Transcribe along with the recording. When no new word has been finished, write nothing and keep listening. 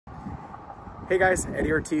Hey guys,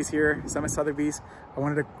 Eddy Ortiz here, Sothebys. I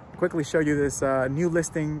wanted to quickly show you this new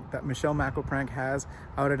listing that Michelle McElprank has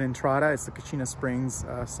out at Entrada. It's the Kachina Springs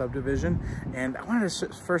subdivision. And I wanted to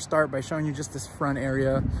first start by showing you just this front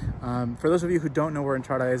area. For those of you who don't know where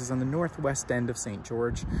Entrada is, it's on the northwest end of St.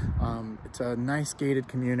 George. It's a nice gated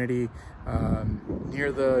community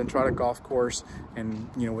near the Entrada golf course, and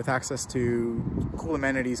with access to cool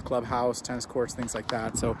amenities, clubhouse, tennis courts, things like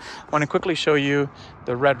that. So I want to quickly show you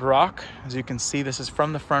the red rock. As you can see, this is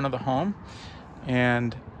from the front of the home,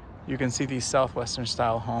 and you can see these southwestern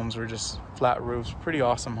style homes were just flat roofs, pretty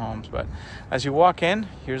awesome homes. But as you walk in,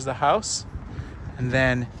 here's the house, and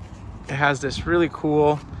then it has this really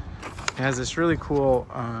cool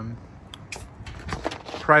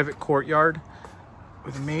private courtyard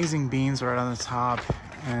with amazing beams right on the top.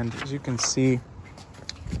 And as you can see,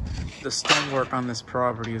 the stonework on this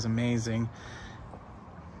property is amazing.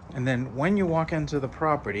 And then when you walk into the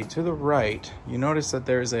property to the right, you notice that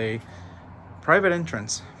there's a private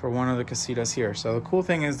entrance for one of the casitas here. So the cool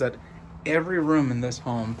thing is that every room in this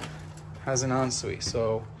home has an ensuite.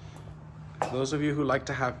 So those of you who like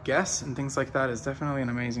to have guests and things like that, is definitely an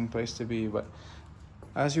amazing place to be. But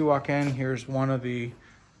as you walk in, here's one of the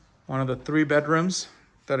 3 bedrooms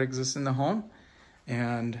that exist in the home.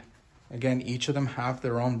 And again, each of them have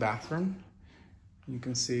their own bathroom. You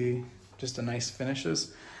can see just a nice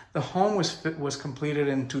finishes. The home was completed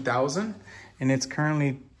in 2000, and it's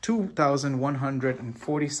currently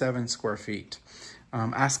 2,147 square feet.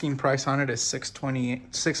 Asking price on it is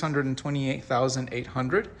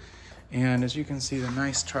 $628,800. And as you can see, the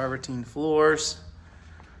nice travertine floors,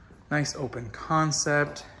 nice open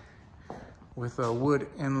concept with a wood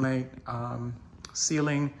inlay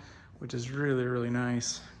ceiling, which is really, really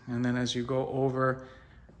nice. And then as you go over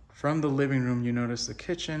from the living room, you notice the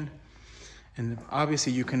kitchen. And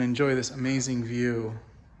obviously you can enjoy this amazing view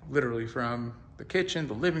literally from the kitchen,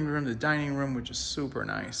 the living room, the dining room, which is super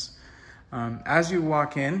nice. As you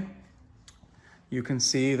walk in, you can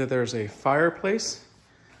see that there's a fireplace,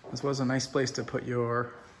 as well as a nice place to put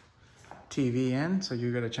your TV in. So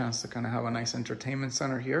you get a chance to kind of have a nice entertainment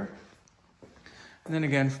center here. And then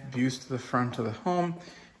again, views to the front of the home.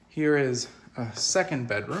 Here is a second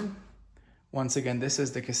bedroom. Once again, this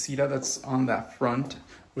is the casita that's on that front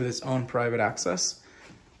with its own private access,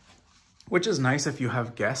 which is nice if you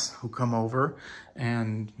have guests who come over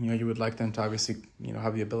and you would like them to obviously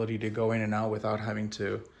have the ability to go in and out without having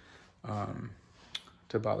to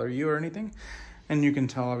bother you or anything. And you can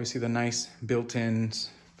tell obviously the nice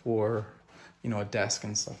built-ins for a desk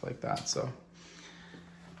and stuff like that. So,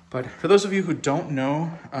 but for those of you who don't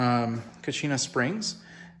know Kachina Springs,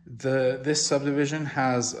 this subdivision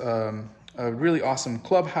has a really awesome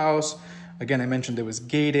clubhouse. Again, I mentioned it was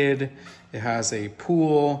gated. It has a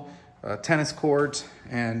pool, a tennis court,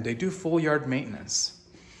 and they do full yard maintenance.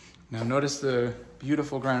 Now notice the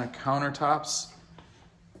beautiful granite countertops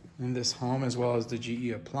in this home, as well as the GE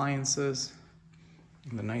appliances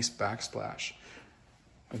and the nice backsplash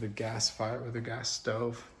with the gas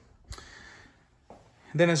stove.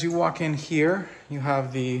 And then as you walk in here, you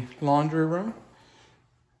have the laundry room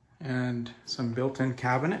and some built-in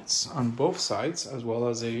cabinets on both sides, as well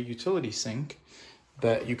as a utility sink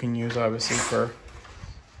that you can use obviously for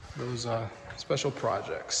those special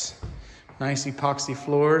projects. Nice epoxy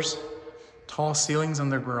floors, tall ceilings in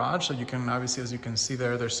the garage, so you can obviously, as you can see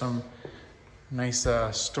there's some nice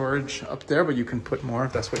storage up there, but you can put more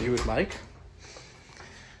if that's what you would like.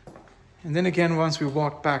 And then again, once we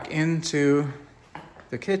walk back into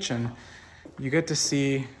the kitchen, you get to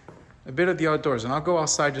see a bit of the outdoors. And I'll go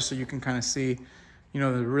outside just so you can kind of see, the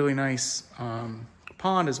really nice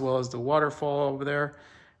pond, as well as the waterfall over there.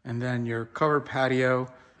 And then your covered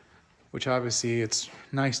patio, which obviously it's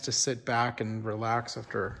nice to sit back and relax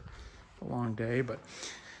after a long day. But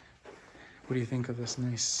what do you think of this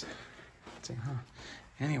nice thing, huh?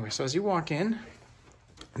 Anyway, so as you walk in,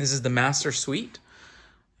 this is the master suite.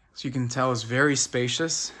 So you can tell it's very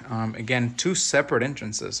spacious. Again, 2 separate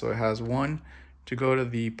entrances. So it has one to go to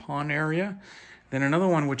the pond area. Then another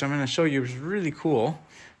one, which I'm going to show you, is really cool.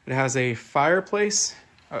 It has a fireplace,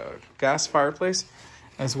 gas fireplace,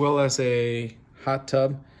 as well as a hot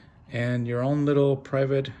tub and your own little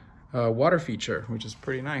private water feature, which is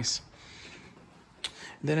pretty nice.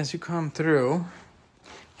 And then as you come through,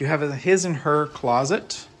 you have a his and her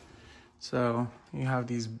closet. So you have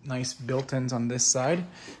these nice built-ins on this side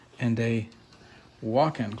and a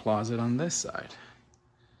walk-in closet on this side.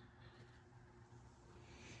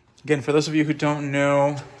 Again, for those of you who don't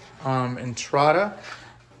know Entrada,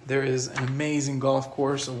 there is an amazing golf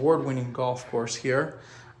course, award-winning golf course here.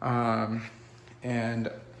 And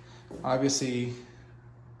obviously,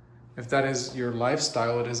 if that is your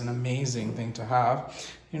lifestyle, it is an amazing thing to have.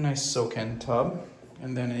 Your nice soak-in tub,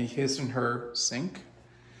 and then a his and her sink.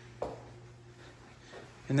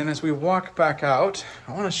 And then as we walk back out,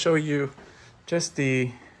 I want to show you just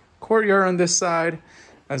the courtyard on this side,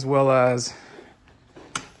 as well as,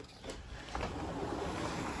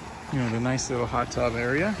 you know, the nice little hot tub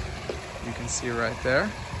area. You can see right there.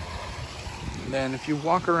 And then if you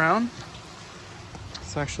walk around,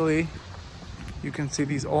 it's actually, you can see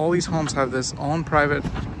all these homes have this own private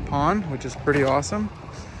pond, which is pretty awesome.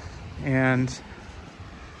 And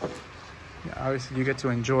yeah, obviously you get to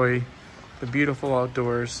enjoy the beautiful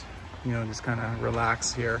outdoors, you know, just kind of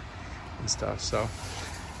relax here and stuff. So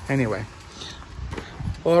anyway,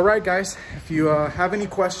 well, all right, guys, if you have any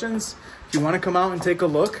questions, if you want to come out and take a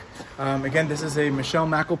look, again, this is a Michelle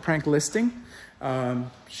McElprank listing.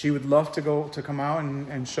 She would love to come out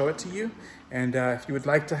and show it to you. And if you would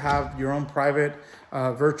like to have your own private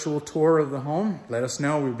virtual tour of the home, let us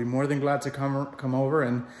know. We'd be more than glad to come over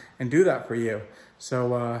and do that for you.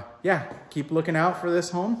 So yeah, keep looking out for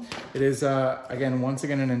this home. It is, once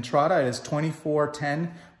again, in Entrada. It is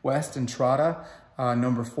 2410 West Entrada,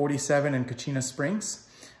 number 47 in Kachina Springs.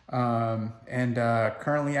 And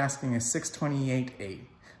currently asking is $628,800.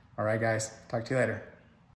 All right, guys, talk to you later.